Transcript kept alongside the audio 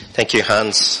Thank you,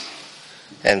 Hans,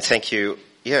 and thank you,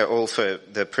 all for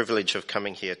the privilege of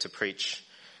coming here to preach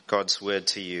God's word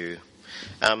to you.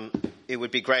 It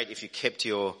would be great if you kept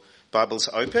your Bibles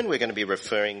open. We're going to be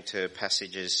referring to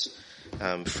passages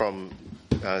from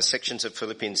sections of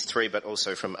Philippians 3, but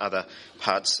also from other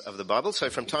parts of the Bible. So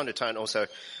from time to time also,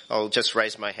 I'll just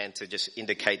raise my hand to just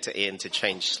indicate to Ian to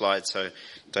change slides, so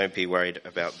don't be worried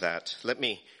about that. Let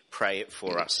me pray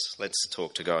for us. Let's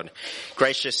talk to God.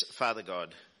 Gracious Father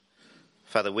God,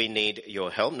 Father, we need your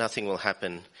help. Nothing will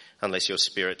happen unless your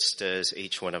Spirit stirs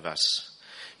each one of us.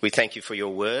 We thank you for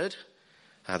your word,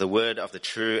 the word of the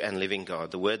true and living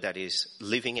God, the word that is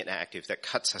living and active, that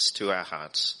cuts us to our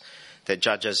hearts, that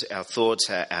judges our thoughts,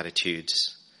 our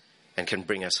attitudes, and can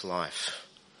bring us life.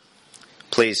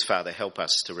 Please, Father, help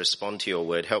us to respond to your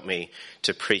word. Help me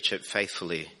to preach it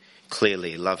faithfully,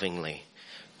 clearly, lovingly.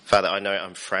 Father, I know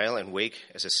I'm frail and weak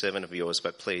as a servant of yours,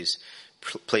 but please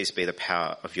be the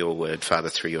power of your word, Father,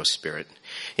 through your Spirit.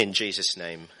 In Jesus'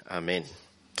 name, amen.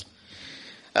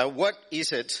 What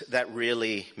is it that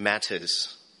really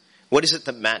matters? What is it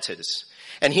that matters?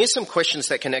 And here's some questions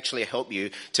that can actually help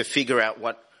you to figure out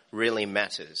what really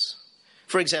matters.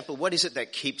 For example, what is it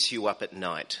that keeps you up at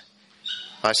night?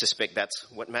 I suspect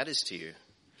that's what matters to you.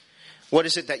 What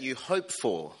is it that you hope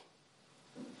for?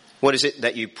 What is it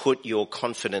that you put your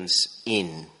confidence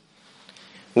in?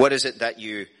 What is it that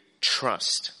you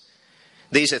trust?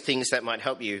 These are things that might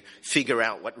help you figure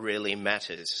out what really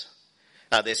matters.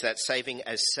 There's that saying,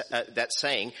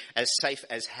 as safe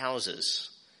as houses.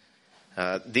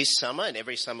 This summer and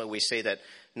every summer we see that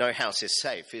no house is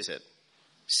safe, is it?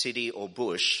 City or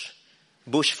bush,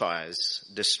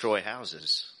 bushfires destroy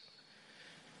houses.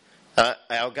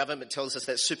 Our government tells us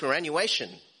that superannuation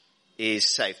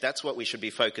is safe. That's what we should be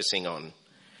focusing on.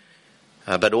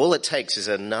 But all it takes is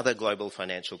another global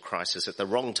financial crisis at the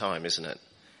wrong time, isn't it?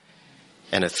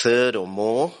 And a third or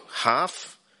more,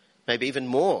 half, maybe even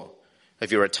more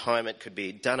of your retirement could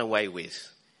be done away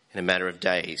with in a matter of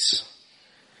days.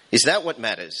 Is that what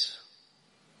matters?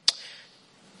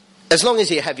 As long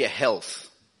as you have your health,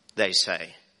 they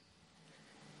say.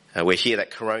 We hear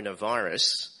that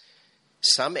coronavirus,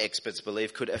 some experts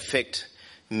believe, could affect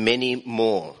many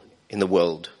more in the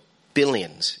world.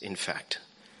 Billions, in fact.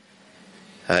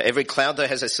 Every cloud, though,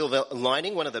 has a silver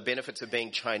lining. One of the benefits of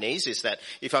being Chinese is that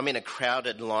if I'm in a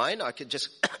crowded line, I could just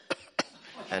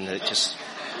and it just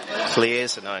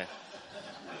clears and I...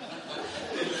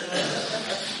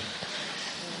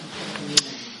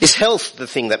 Is health the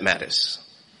thing that matters?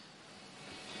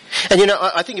 And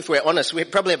I think if we're honest, we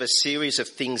probably have a series of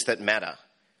things that matter,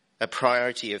 a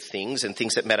priority of things and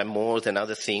things that matter more than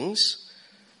other things.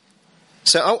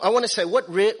 So I want to say what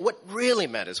really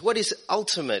matters, what is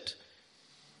ultimate.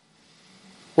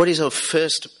 What is of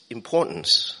first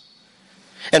importance?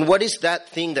 And what is that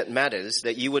thing that matters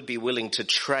that you would be willing to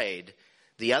trade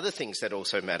the other things that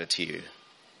also matter to you?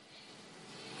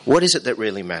 What is it that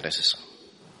really matters?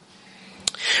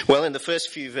 Well, in the first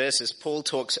few verses, Paul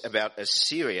talks about a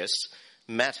serious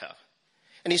matter.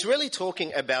 And he's really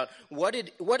talking about what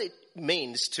it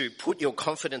means to put your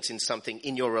confidence in something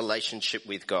in your relationship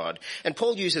with God. And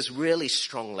Paul uses really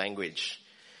strong language.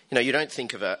 You don't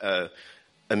think of a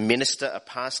minister, a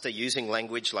pastor using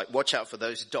language like, watch out for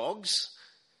those dogs,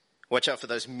 watch out for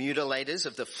those mutilators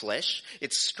of the flesh.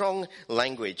 It's strong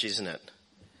language, isn't it?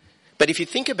 But if you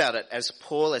think about it as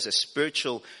Paul, as a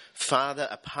spiritual father,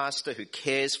 a pastor who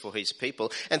cares for his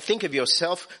people, and think of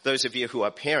yourself, those of you who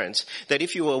are parents, that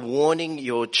if you are warning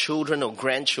your children or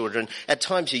grandchildren, at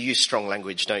times you use strong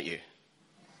language, don't you?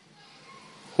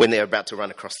 When they're about to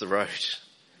run across the road.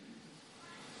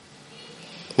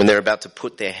 When they're about to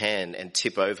put their hand and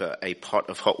tip over a pot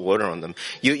of hot water on them.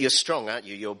 You're strong, aren't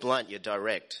you? You're blunt, you're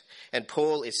direct. And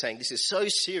Paul is saying, this is so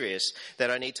serious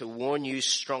that I need to warn you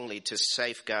strongly to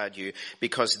safeguard you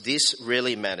because this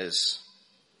really matters.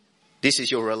 This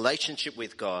is your relationship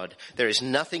with God. There is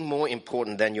nothing more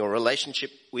important than your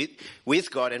relationship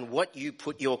with God and what you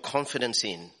put your confidence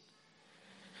in.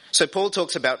 So Paul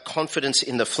talks about confidence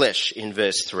in the flesh in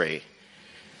verse 3.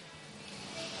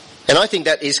 And I think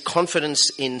that is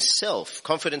confidence in self,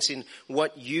 confidence in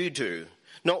what you do.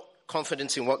 Not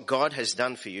confidence in what God has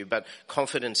done for you, but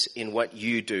confidence in what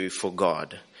you do for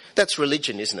God. That's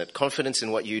religion, isn't it? Confidence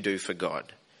in what you do for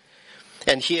God.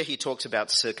 And here he talks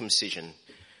about circumcision.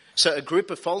 So a group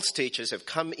of false teachers have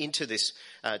come into this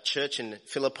church in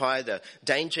Philippi. The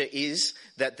danger is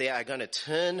that they are going to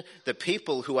turn the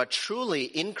people who are truly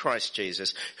in Christ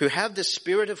Jesus, who have the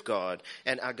Spirit of God,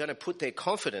 and are going to put their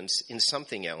confidence in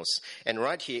something else. And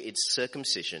right here, it's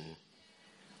circumcision.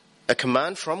 a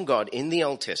command from God in the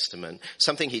Old Testament,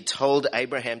 something he told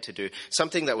Abraham to do,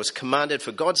 something that was commanded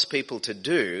for God's people to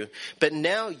do, but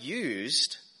now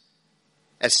used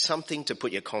as something to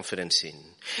put your confidence in.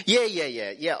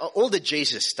 Yeah, all the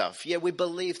Jesus stuff. Yeah, we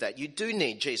believe that. You do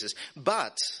need Jesus,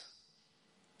 but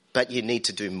you need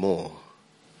to do more.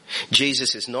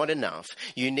 Jesus is not enough.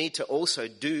 You need to also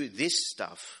do this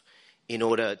stuff in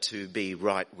order to be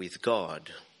right with God.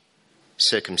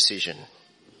 Circumcision.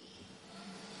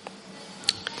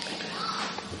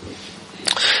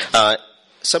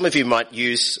 Some of you might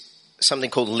use something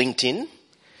called LinkedIn.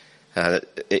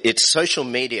 It's social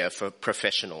media for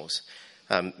professionals.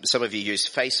 Some of you use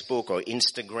Facebook or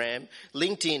Instagram.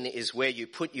 LinkedIn is where you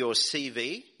put your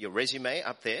CV, your resume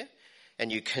up there,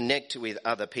 and you connect with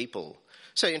other people.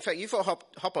 So in fact, if you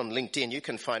hop on LinkedIn, you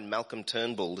can find Malcolm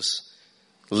Turnbull's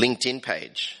LinkedIn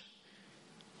page.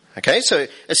 Okay, so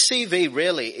a CV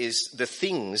really is the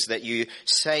things that you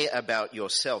say about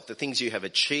yourself, the things you have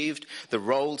achieved, the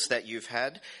roles that you've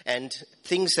had, and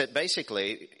things that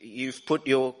basically you've put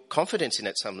your confidence in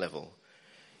at some level.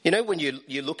 You know, when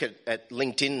you look at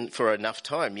LinkedIn for enough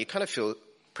time, you kind of feel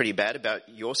pretty bad about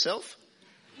yourself,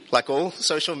 like all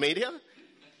social media.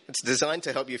 It's designed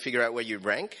to help you figure out where you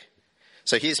rank.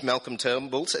 So here's Malcolm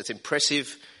Turnbull's. It's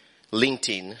impressive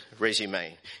LinkedIn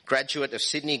resume. Graduate of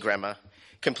Sydney Grammar.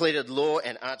 Completed law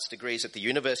and arts degrees at the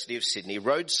University of Sydney,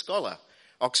 Rhodes Scholar,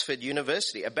 Oxford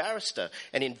University, a barrister,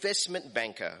 an investment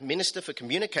banker, Minister for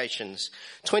Communications,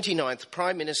 29th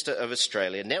Prime Minister of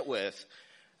Australia, net worth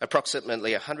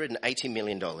approximately $180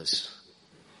 million.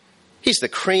 He's the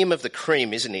cream of the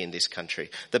cream, isn't he, in this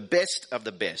country? The best of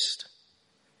the best.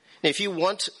 Now, if you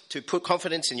want to put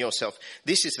confidence in yourself,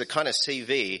 this is the kind of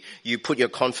CV you put your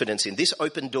confidence in. This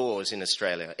opened doors in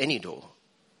Australia, any door.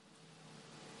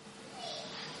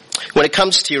 When it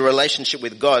comes to your relationship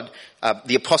with God,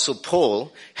 the Apostle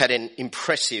Paul had an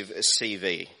impressive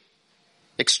CV.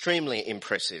 Extremely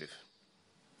impressive.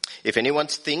 If anyone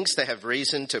thinks they have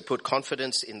reason to put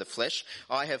confidence in the flesh,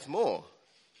 I have more,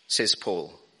 says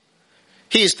Paul.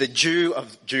 He is the Jew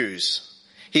of Jews.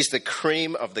 He's the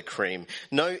cream of the cream.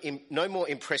 No more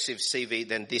impressive CV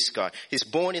than this guy. He's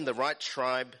born in the right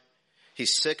tribe.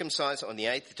 He's circumcised on the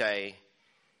 8th day.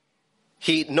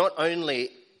 He not only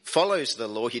follows the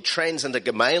law, he trains under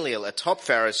Gamaliel, a top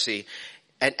Pharisee.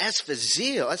 And as for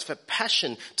zeal, as for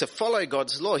passion to follow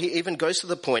God's law, he even goes to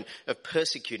the point of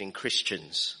persecuting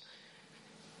Christians.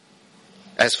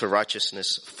 As for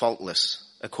righteousness, faultless,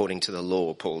 according to the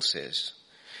law, Paul says.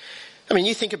 I mean,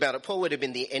 you think about it, Paul would have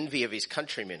been the envy of his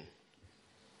countrymen,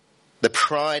 the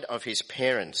pride of his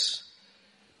parents.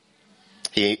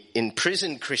 He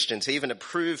imprisoned Christians, he even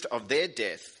approved of their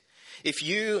death. If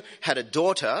you had a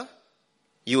daughter,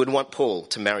 you would want Paul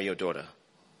to marry your daughter.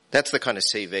 That's the kind of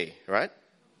CV, right?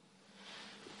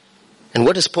 And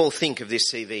what does Paul think of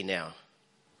this CV now?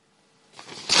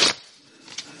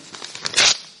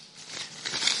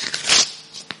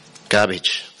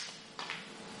 Garbage.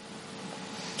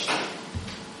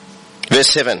 Verse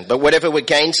 7, but whatever were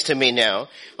gains to me now,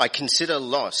 I consider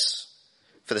loss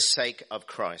for the sake of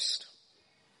Christ.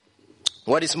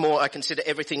 What is more, I consider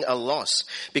everything a loss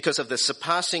because of the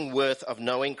surpassing worth of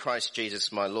knowing Christ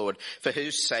Jesus my Lord, for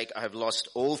whose sake I have lost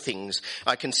all things.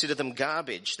 I consider them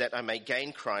garbage that I may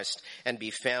gain Christ and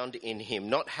be found in him,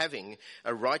 not having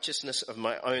a righteousness of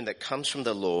my own that comes from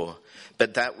the law,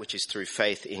 but that which is through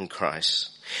faith in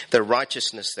Christ, the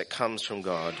righteousness that comes from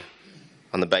God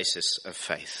on the basis of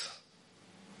faith.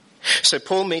 So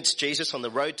Paul meets Jesus on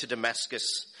the road to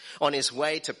Damascus, on his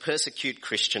way to persecute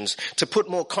Christians, to put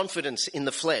more confidence in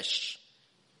the flesh.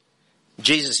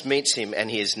 Jesus meets him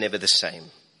and he is never the same.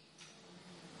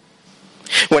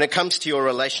 When it comes to your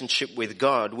relationship with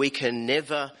God, we can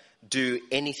never do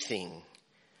anything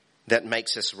that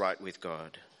makes us right with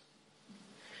God.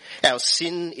 Our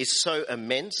sin is so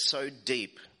immense, so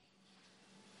deep,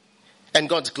 and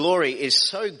God's glory is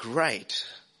so great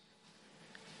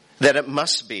that it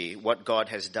must be what God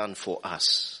has done for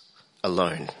us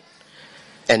alone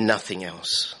and nothing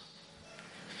else.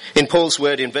 In Paul's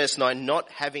word in verse 9, not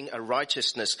having a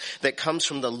righteousness that comes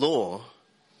from the law,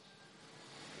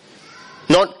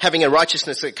 not having a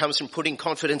righteousness that comes from putting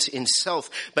confidence in self,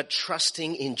 but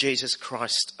trusting in Jesus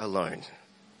Christ alone,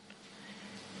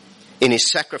 in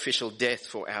his sacrificial death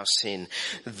for our sin.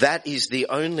 That is the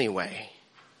only way,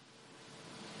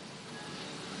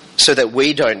 so that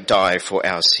we don't die for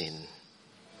our sin,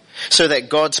 so that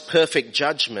God's perfect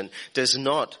judgment does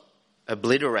not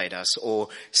obliterate us or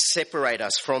separate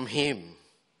us from him.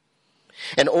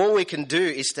 And all we can do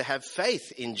is to have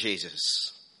faith in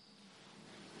Jesus.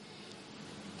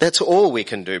 That's all we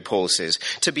can do, Paul says.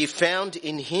 To be found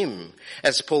in him,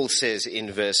 as Paul says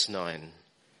in verse 9.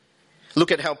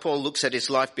 Look at how Paul looks at his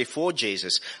life before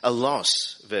Jesus. A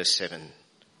loss, verse 7.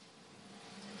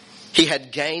 He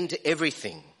had gained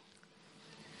everything,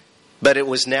 but it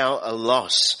was now a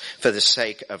loss for the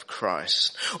sake of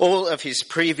Christ. All of his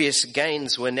previous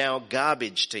gains were now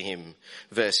garbage to him,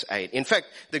 verse 8. In fact,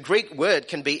 the Greek word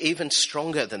can be even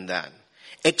stronger than that.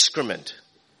 Excrement,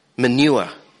 manure,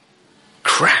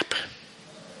 crap.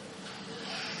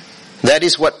 That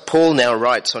is what Paul now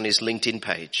writes on his LinkedIn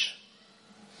page.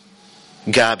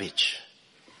 Garbage,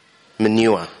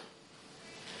 manure.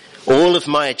 All of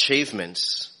my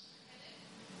achievements,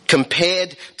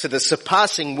 compared to the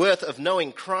surpassing worth of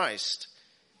knowing Christ,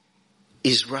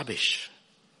 is rubbish.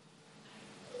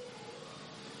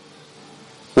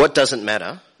 What doesn't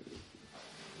matter?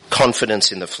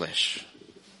 Confidence in the flesh.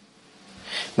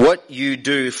 What you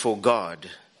do for God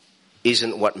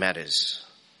isn't what matters.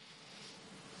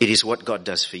 It is what God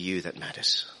does for you that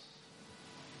matters.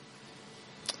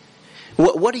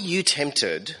 What are you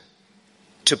tempted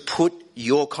to put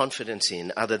your confidence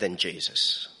in other than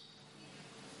Jesus?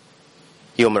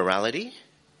 Your morality?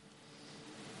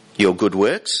 Your good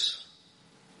works?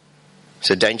 It's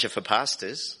a danger for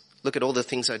pastors. Look at all the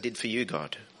things I did for you,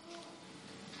 God.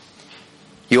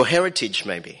 Your heritage,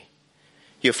 maybe.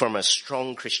 You're from a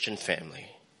strong Christian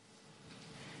family.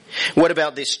 What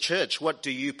about this church? What do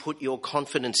you put your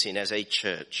confidence in as a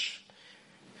church?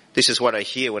 This is what I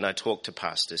hear when I talk to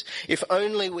pastors. If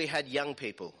only we had young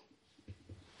people.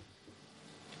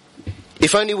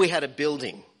 If only we had a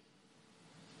building.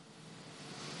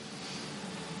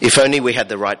 If only we had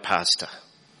the right pastor.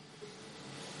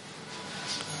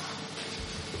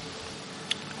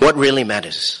 What really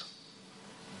matters?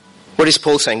 What is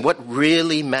Paul saying? What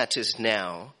really matters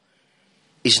now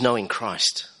is knowing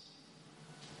Christ.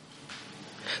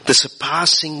 The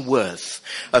surpassing worth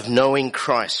of knowing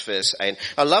Christ, verse 8.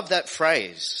 I love that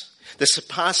phrase. The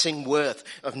surpassing worth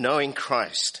of knowing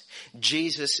Christ.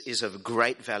 Jesus is of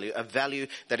great value, a value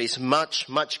that is much,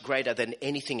 much greater than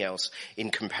anything else in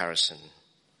comparison.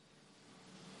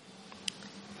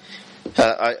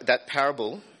 That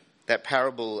parable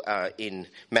in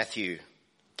Matthew.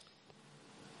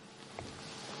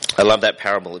 I love that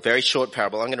parable. A very short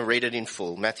parable. I'm going to read it in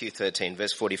full. Matthew 13,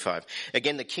 verse 45.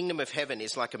 Again, the kingdom of heaven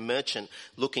is like a merchant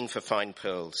looking for fine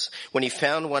pearls. When he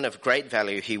found one of great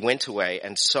value, he went away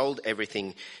and sold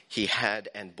everything he had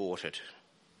and bought it.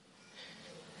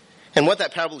 And what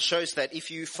that parable shows, that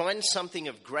if you find something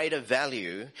of greater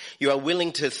value, you are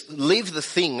willing to leave the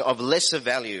thing of lesser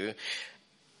value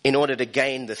in order to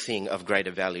gain the thing of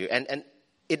greater value. And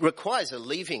it requires a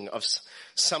leaving of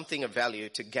something of value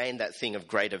to gain that thing of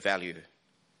greater value.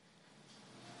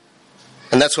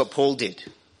 And that's what Paul did.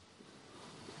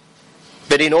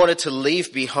 But in order to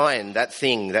leave behind that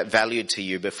thing that valued to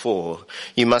you before,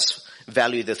 you must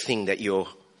value the thing that you're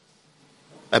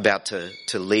about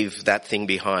to leave that thing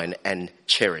behind and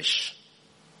cherish.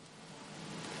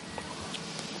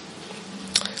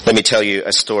 Let me tell you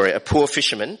a story. A poor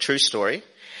fisherman, true story,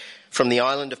 from the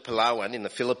island of Palawan in the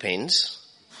Philippines,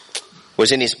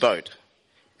 was in his boat,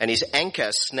 and his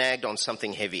anchor snagged on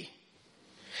something heavy.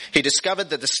 He discovered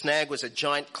that the snag was a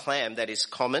giant clam that is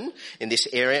common in this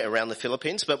area around the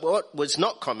Philippines, but what was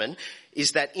not common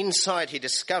is that inside he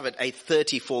discovered a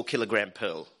 34-kilogram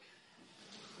pearl.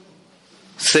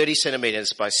 30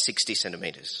 centimetres by 60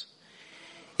 centimetres.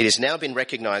 It has now been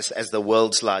recognised as the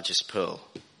world's largest pearl.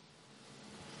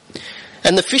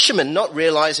 And the fisherman, not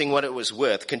realising what it was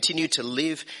worth, continued to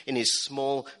live in his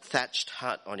small thatched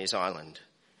hut on his island.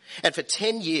 And for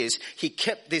 10 years, he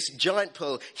kept this giant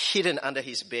pearl hidden under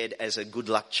his bed as a good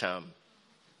luck charm.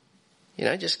 You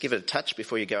know, just give it a touch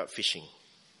before you go out fishing.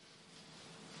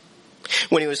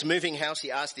 When he was moving house,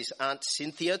 he asked his aunt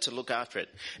Cynthia to look after it.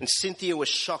 And Cynthia was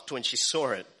shocked when she saw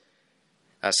it.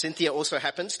 Cynthia also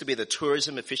happens to be the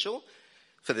tourism official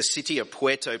for the city of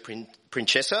Puerto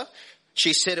Princesa.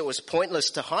 She said it was pointless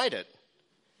to hide it,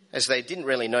 as they didn't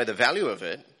really know the value of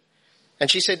it.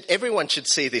 And she said everyone should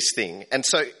see this thing. And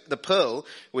so the pearl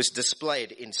was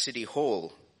displayed in City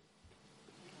Hall.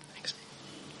 Thanks.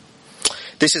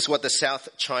 This is what the South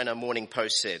China Morning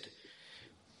Post said.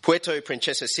 Puerto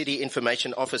Princesa City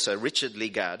Information Officer Richard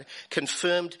Ligard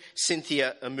confirmed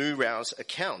Cynthia Amurao's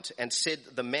account and said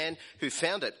the man who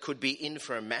found it could be in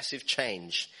for a massive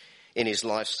change in his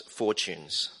life's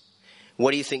fortunes.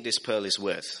 What do you think this pearl is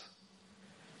worth?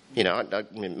 You know,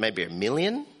 maybe $1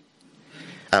 million?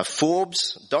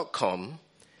 Forbes.com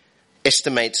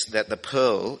estimates that the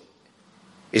pearl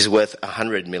is worth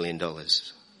 $100 million.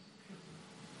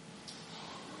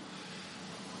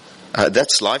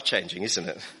 That's life-changing, isn't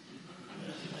it?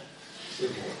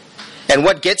 And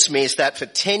what gets me is that for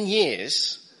 10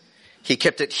 years, he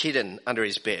kept it hidden under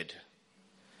his bed,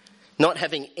 not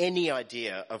having any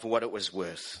idea of what it was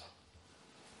worth.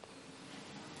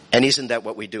 And isn't that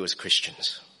what we do as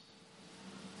Christians?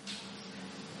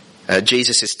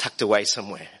 Jesus is tucked away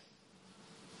somewhere,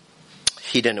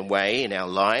 hidden away in our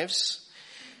lives,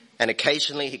 and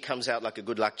occasionally he comes out like a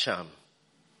good luck charm.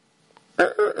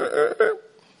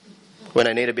 When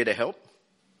I need a bit of help.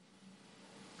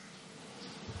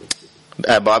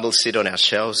 Our Bibles sit on our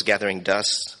shelves gathering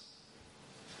dust.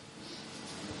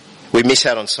 We miss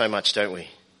out on so much, don't we?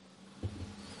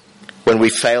 When we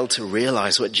fail to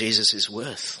realize what Jesus is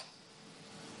worth.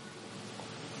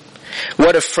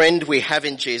 What a friend we have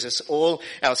in Jesus, all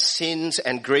our sins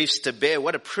and griefs to bear.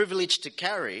 What a privilege to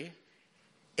carry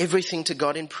everything to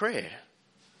God in prayer.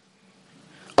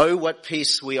 Oh, what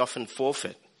peace we often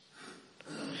forfeit.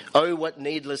 Oh, what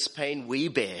needless pain we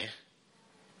bear.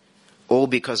 All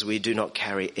because we do not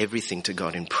carry everything to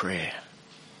God in prayer.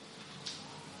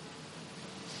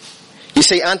 You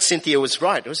see, Aunt Cynthia was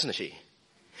right, wasn't she?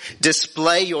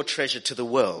 Display your treasure to the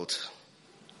world.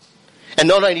 And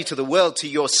not only to the world, to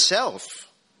yourself.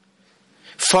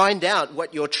 Find out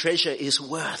what your treasure is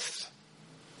worth.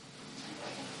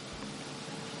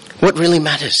 What really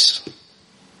matters?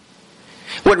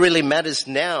 What really matters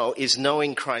now is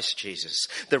knowing Christ Jesus,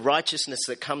 the righteousness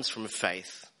that comes from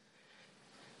faith.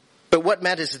 But what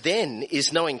matters then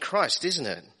is knowing Christ, isn't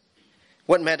it?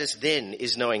 What matters then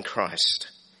is knowing Christ.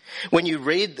 When you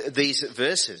read these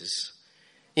verses,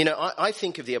 you know, I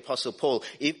think of the Apostle Paul.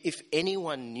 If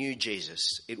anyone knew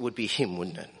Jesus, it would be him,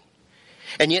 wouldn't it?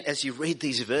 And yet, as you read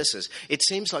these verses, it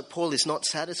seems like Paul is not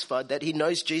satisfied that he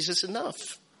knows Jesus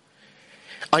enough.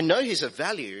 I know he's of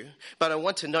value, but I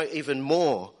want to know even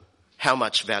more how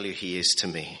much value he is to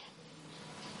me.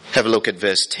 Have a look at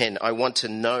verse 10. I want to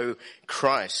know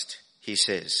Christ, he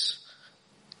says.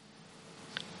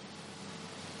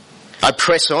 I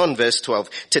press on, verse 12,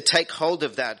 to take hold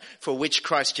of that for which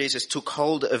Christ Jesus took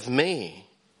hold of me.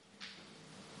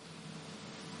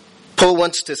 Paul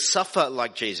wants to suffer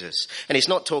like Jesus. And he's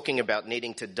not talking about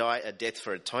needing to die a death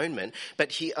for atonement,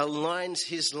 but he aligns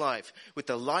his life with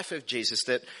the life of Jesus,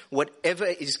 that whatever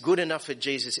is good enough for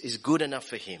Jesus is good enough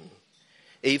for him.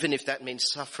 Even if that means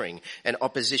suffering and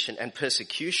opposition and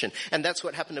persecution. And that's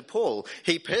what happened to Paul.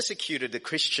 He persecuted the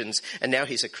Christians, and now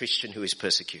he's a Christian who is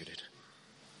persecuted.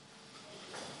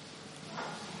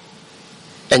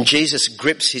 And Jesus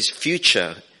grips his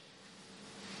future,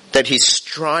 that he's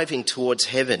striving towards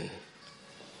heaven.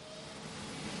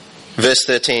 Verse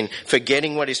 13,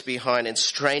 forgetting what is behind and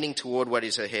straining toward what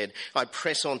is ahead, I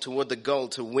press on toward the goal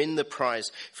to win the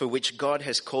prize for which God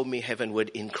has called me heavenward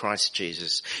in Christ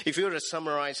Jesus. If you were to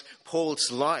summarize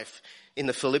Paul's life in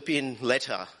the Philippian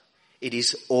letter, it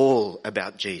is all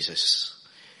about Jesus.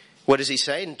 What does he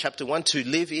say in chapter 1? To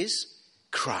live is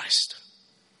Christ.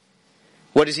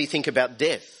 What does he think about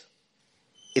death?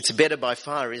 It's better by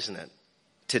far, isn't it,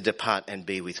 to depart and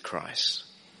be with Christ.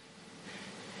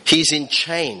 He's in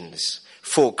chains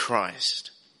for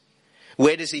Christ.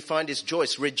 Where does he find his joy?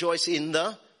 Rejoice in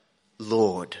the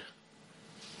Lord,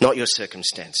 not your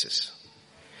circumstances.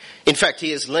 In fact,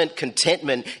 he has learnt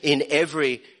contentment in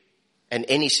every and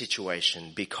any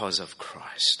situation because of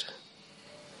Christ.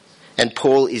 And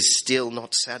Paul is still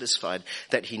not satisfied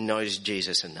that he knows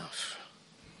Jesus enough.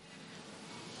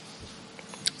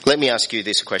 Let me ask you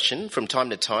this question. From time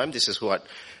to time, this is what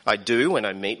I do when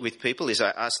I meet with people, is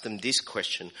I ask them this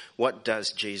question: what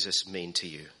does Jesus mean to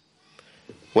you?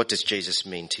 What does Jesus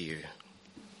mean to you?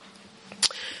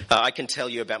 I can tell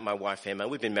you about my wife, Emma.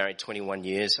 We've been married 21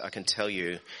 years. I can tell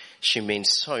you she means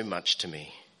so much to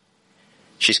me.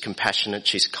 She's compassionate.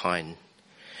 She's kind.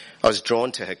 I was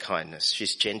drawn to her kindness.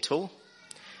 She's gentle.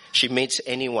 She meets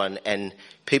anyone and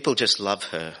people just love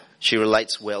her. She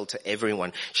relates well to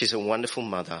everyone. She's a wonderful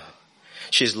mother.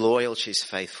 She's loyal. She's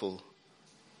faithful.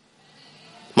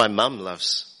 My mum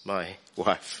loves my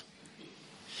wife.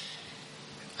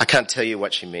 I can't tell you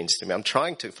what she means to me. I'm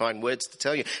trying to find words to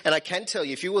tell you. And I can tell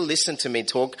you, if you will listen to me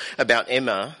talk about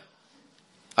Emma,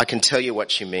 I can tell you what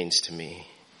she means to me.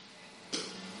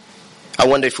 I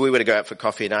wonder if we were to go out for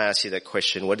coffee and I ask you that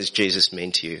question, what does Jesus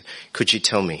mean to you? Could you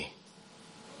tell me?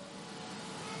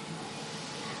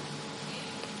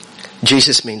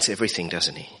 Jesus means everything,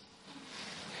 doesn't he?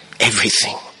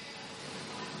 Everything.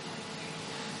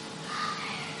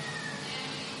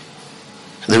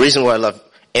 The reason why I love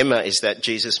Emma is that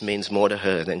Jesus means more to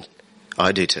her than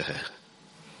I do to her.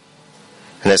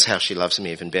 And that's how she loves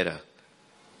me even better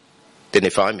than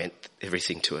if I meant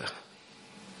everything to her.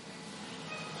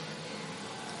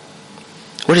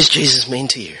 What does Jesus mean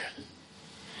to you?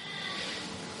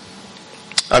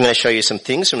 I'm going to show you some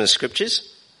things from the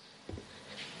scriptures.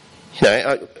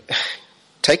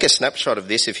 Take a snapshot of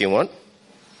this if you want,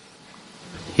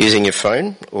 using your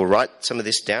phone, or write some of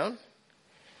this down.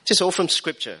 Just all from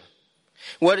scripture.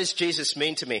 What does Jesus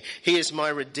mean to me? He is my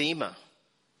Redeemer.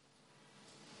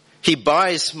 He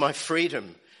buys my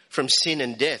freedom from sin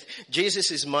and death.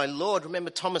 Jesus is my Lord. Remember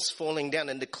Thomas falling down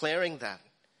and declaring that.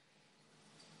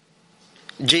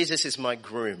 Jesus is my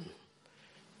groom.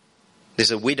 There's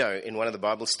a widow in one of the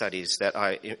Bible studies that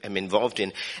I am involved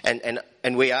in,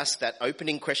 and we asked that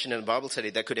opening question in a Bible study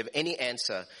that could have any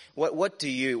answer. What's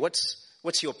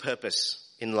your purpose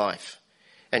in life?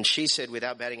 And she said,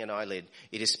 without batting an eyelid,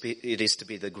 it is to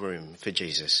be the groom for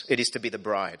Jesus. It is to be the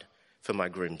bride for my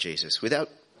groom Jesus, without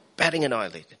batting an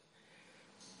eyelid.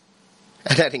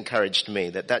 And that encouraged me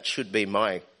that should be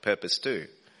my purpose too,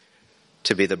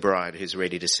 to be the bride who's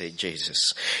ready to see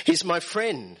Jesus. He's my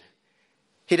friend.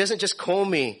 He doesn't just call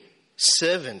me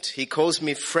servant, he calls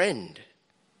me friend.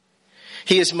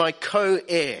 He is my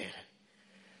co-heir.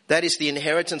 That is the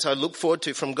inheritance I look forward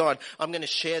to from God. I'm going to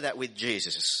share that with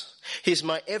Jesus. He's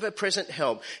my ever-present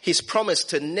help. He's promised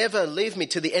to never leave me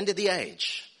to the end of the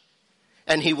age.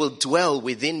 And he will dwell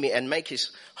within me and make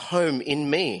his home in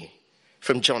me,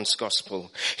 from John's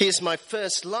Gospel. He is my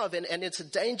first love, and it's a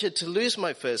danger to lose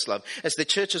my first love, as the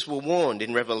churches were warned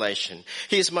in Revelation.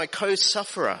 He is my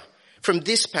co-sufferer. From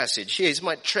this passage, he is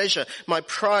my treasure, my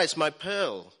prize, my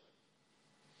pearl.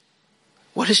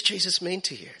 What does Jesus mean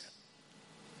to you?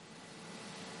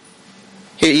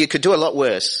 You could do a lot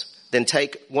worse than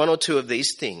take one or two of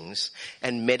these things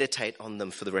and meditate on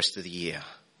them for the rest of the year.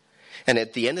 And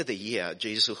at the end of the year,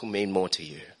 Jesus will mean more to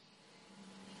you.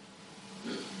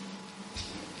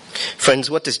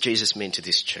 Friends, what does Jesus mean to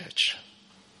this church?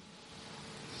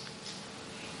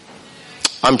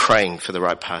 I'm praying for the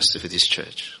right pastor for this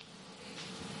church.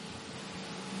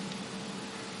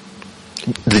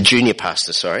 The junior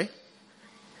pastor, sorry.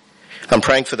 I'm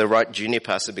praying for the right junior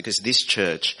pastor because this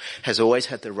church has always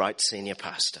had the right senior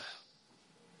pastor.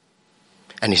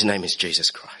 And his name is Jesus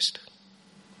Christ.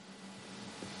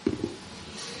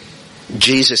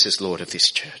 Jesus is Lord of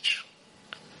this church.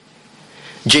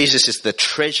 Jesus is the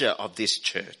treasure of this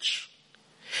church.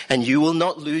 And you will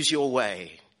not lose your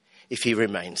way if he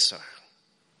remains so.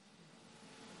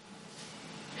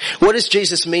 What does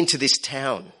Jesus mean to this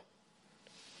town?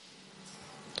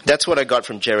 That's what I got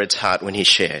from Jared's heart when he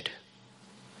shared.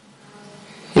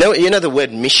 You know the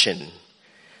word mission.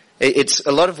 It's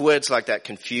a lot of words like that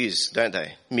confuse, don't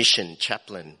they? Mission,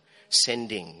 chaplain,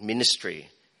 sending, ministry.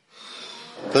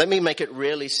 Let me make it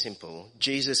really simple.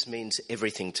 Jesus means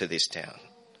everything to this town.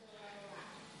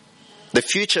 The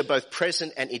future, both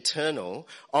present and eternal,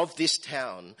 of this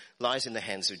town lies in the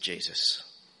hands of Jesus.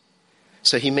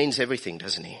 So he means everything,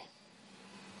 doesn't he?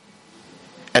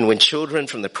 And when children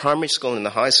from the primary school and the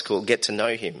high school get to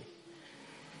know him,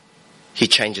 he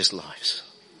changes lives.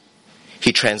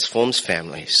 He transforms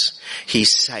families. He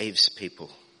saves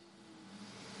people.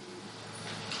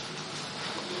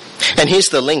 And here's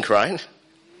the link, right?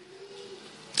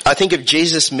 I think if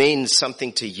Jesus means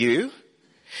something to you,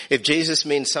 if Jesus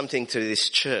means something to this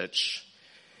church,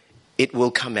 it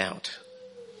will come out.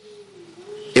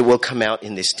 It will come out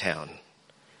in this town.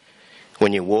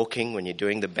 When you're walking, when you're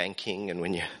doing the banking, and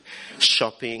when you're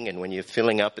shopping, and when you're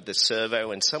filling up at the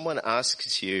servo, and someone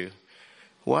asks you,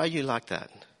 why are you like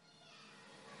that?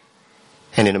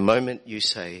 And in a moment you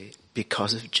say,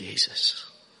 because of Jesus,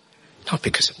 not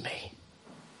because of me.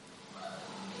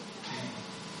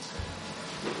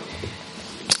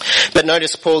 But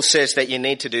notice Paul says that you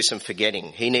need to do some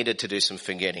forgetting. He needed to do some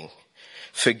forgetting.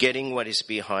 Forgetting what is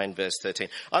behind verse 13.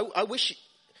 I wish...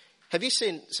 Have you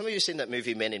seen, some of you have seen that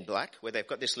movie Men in Black, where they've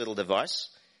got this little device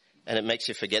and it makes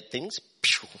you forget things?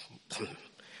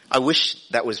 I wish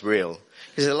that was real.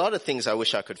 There's a lot of things I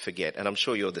wish I could forget, and I'm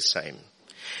sure you're the same.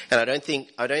 And I don't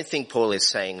think Paul is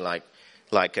saying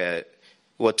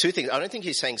two things. I don't think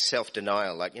he's saying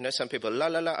self-denial. Some people, I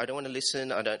don't want to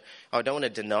listen. I don't want to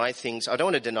deny things. I don't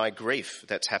want to deny grief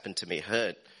that's happened to me,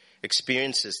 hurt,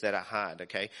 experiences that are hard,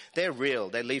 okay? They're real.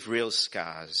 They leave real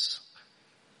scars.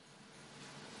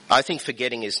 I think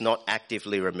forgetting is not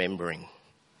actively remembering.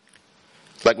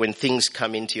 Like when things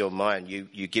come into your mind,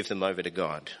 you give them over to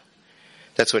God.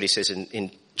 That's what he says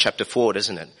in chapter 4,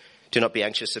 doesn't it? Do not be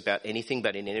anxious about anything,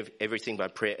 but in everything by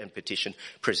prayer and petition,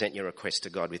 present your request to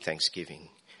God with thanksgiving.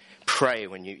 Pray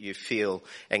when you feel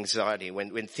anxiety,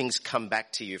 when things come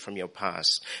back to you from your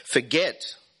past.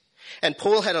 Forget. And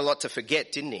Paul had a lot to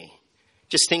forget, didn't he?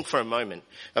 Just think for a moment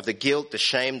of the guilt, the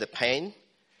shame, the pain.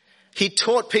 He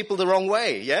taught people the wrong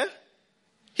way, yeah?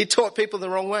 He taught people the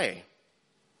wrong way.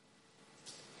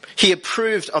 He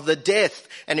approved of the death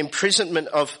and imprisonment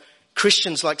of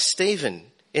Christians like Stephen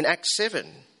in Acts 7.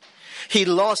 He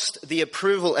lost the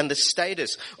approval and the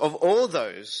status of all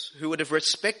those who would have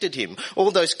respected him,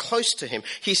 all those close to him.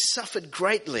 He suffered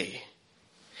greatly.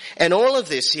 And all of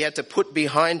this he had to put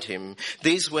behind him.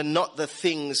 These were not the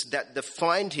things that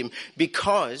defined him,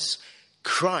 because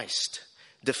Christ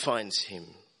defines him.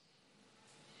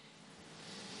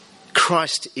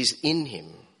 Christ is in him,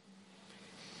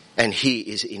 and he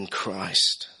is in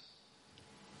Christ.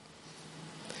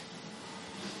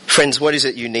 Friends, what is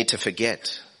it you need to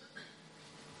forget?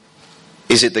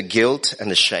 Is it the guilt and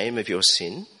the shame of your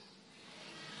sin?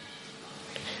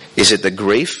 Is it the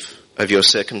grief of your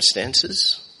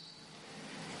circumstances?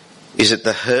 Is it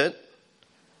the hurt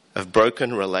of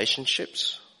broken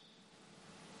relationships?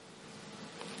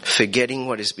 Forgetting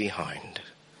what is behind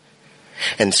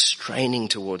and straining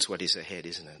towards what is ahead,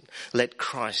 isn't it? Let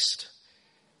Christ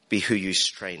be who you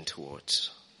strain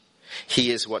towards.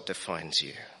 He is what defines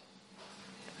you.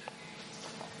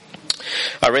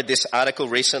 I read this article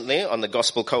recently on the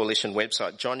Gospel Coalition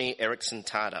website, Joni Eareckson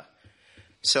Tada,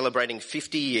 celebrating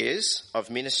 50 years of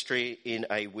ministry in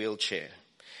a wheelchair.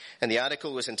 And the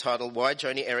article was entitled, Why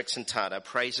Joni Eareckson Tada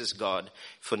Praises God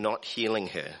for Not Healing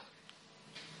Her.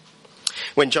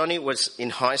 When Joni was in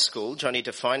high school, Joni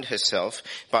defined herself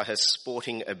by her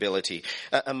sporting ability.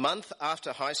 A month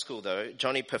after high school, though,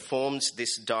 Joni performed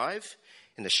this dive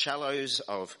in the shallows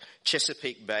of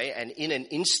Chesapeake Bay, and in an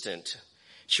instant,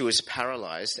 she was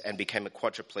paralyzed and became a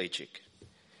quadriplegic.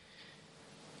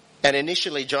 And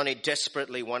initially, Joni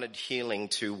desperately wanted healing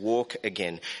to walk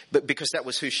again, but because that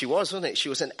was who she was, wasn't it? She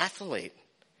was an athlete.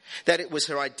 That it was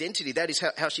her identity. That is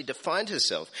how she defined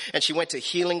herself. And she went to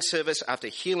healing service after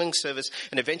healing service,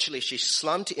 and eventually she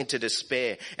slumped into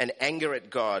despair and anger at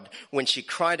God when she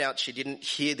cried out she didn't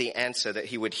hear the answer that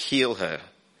he would heal her.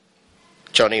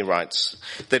 Joni writes,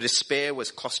 the despair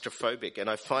was claustrophobic, and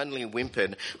I finally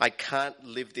whimpered, I can't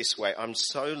live this way. I'm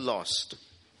so lost.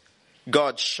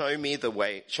 God, show me the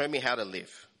way. Show me how to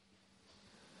live.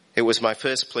 It was my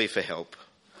first plea for help.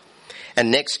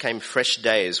 And next came fresh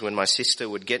days when my sister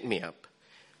would get me up,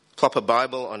 plop a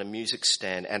Bible on a music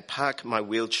stand, and park my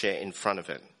wheelchair in front of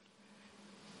it.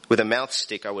 With a mouth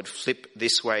stick, I would flip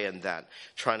this way and that,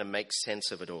 trying to make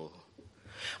sense of it all.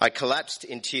 I collapsed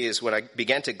in tears when I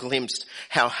began to glimpse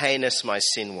how heinous my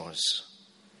sin was.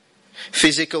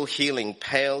 Physical healing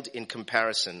paled in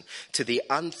comparison to the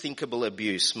unthinkable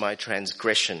abuse my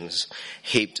transgressions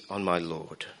heaped on my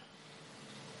Lord.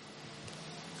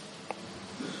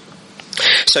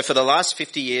 So for the last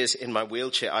 50 years in my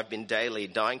wheelchair, I've been daily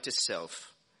dying to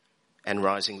self and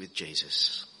rising with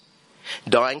Jesus.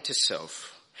 Dying to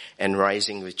self and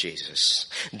rising with Jesus.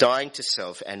 Dying to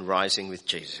self and rising with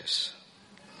Jesus.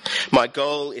 My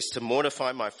goal is to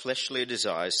mortify my fleshly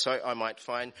desires so I might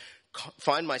find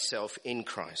myself in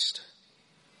Christ.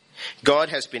 God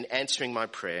has been answering my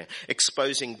prayer,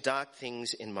 exposing dark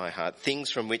things in my heart,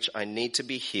 things from which I need to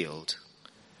be healed.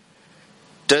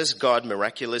 Does God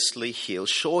miraculously heal?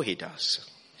 Sure he does.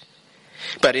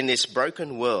 But in this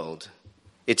broken world,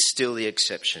 it's still the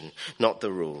exception, not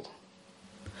the rule.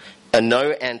 A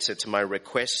no answer to my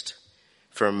request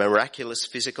for a miraculous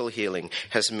physical healing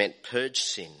has meant purged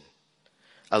sin,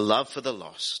 a love for the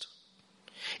lost,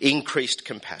 increased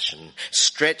compassion,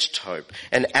 stretched hope,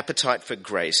 an appetite for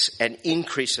grace, an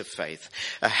increase of faith,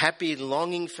 a happy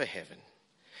longing for heaven,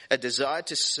 a desire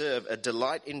to serve, a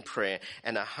delight in prayer,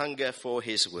 and a hunger for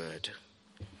his word.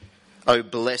 Oh,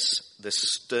 bless the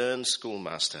stern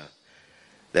schoolmaster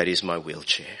that is my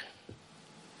wheelchair.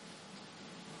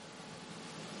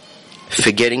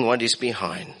 Forgetting what is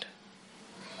behind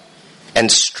and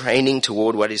straining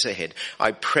toward what is ahead,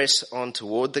 I press on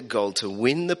toward the goal to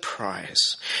win the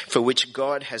prize for which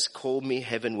God has called me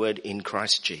heavenward in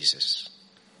Christ Jesus.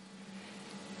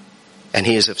 And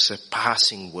he is of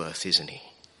surpassing worth, isn't he?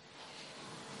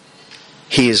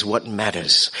 He is what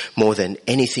matters more than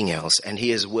anything else, and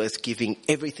he is worth giving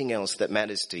everything else that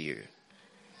matters to you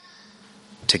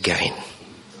to gain.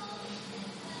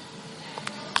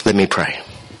 Let me pray.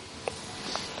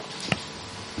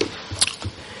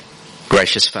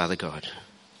 Gracious Father God,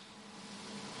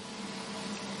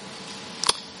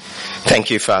 thank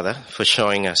you, Father, for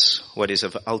showing us what is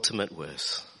of ultimate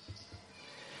worth.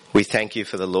 We thank you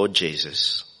for the Lord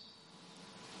Jesus.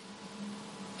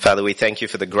 Father, we thank you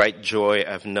for the great joy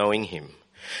of knowing him,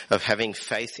 of having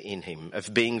faith in him,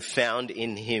 of being found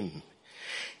in him,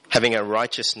 having a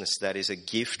righteousness that is a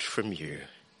gift from you.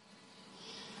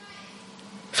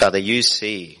 Father, you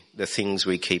see the things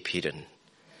we keep hidden,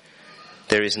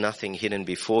 There is nothing hidden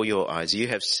before your eyes. You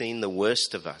have seen the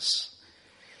worst of us,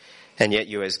 and yet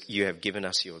you have given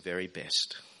us your very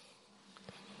best.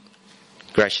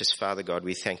 Gracious Father God,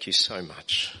 we thank you so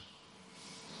much.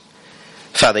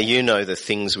 Father, you know the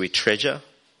things we treasure,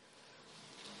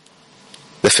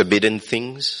 the forbidden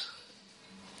things.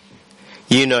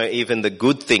 You know even the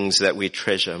good things that we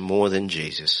treasure more than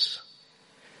Jesus.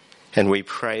 And we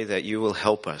pray that you will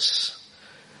help us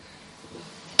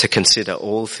to consider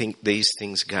all these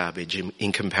things garbage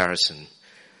in comparison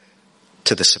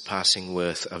to the surpassing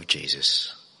worth of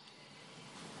Jesus.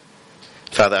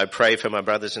 Father, I pray for my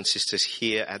brothers and sisters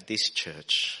here at this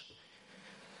church.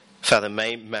 Father,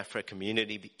 may Maffra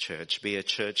Community Church be a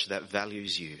church that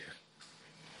values you,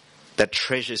 that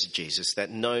treasures Jesus, that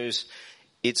knows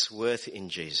its worth in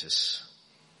Jesus.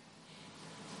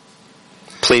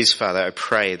 Please, Father, I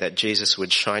pray that Jesus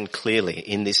would shine clearly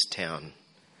in this town,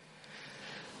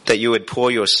 that you would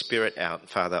pour your Spirit out,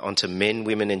 Father, onto men,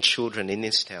 women and children in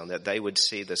this town, that they would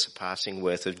see the surpassing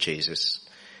worth of Jesus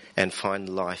and find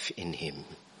life in him.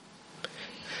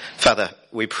 Father,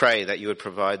 we pray that you would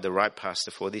provide the right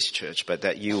pastor for this church, but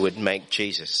that you would make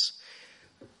Jesus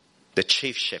the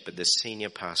chief shepherd, the senior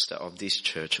pastor of this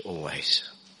church always.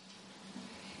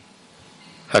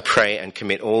 I pray and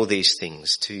commit all these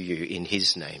things to you in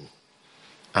his name.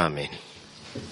 Amen.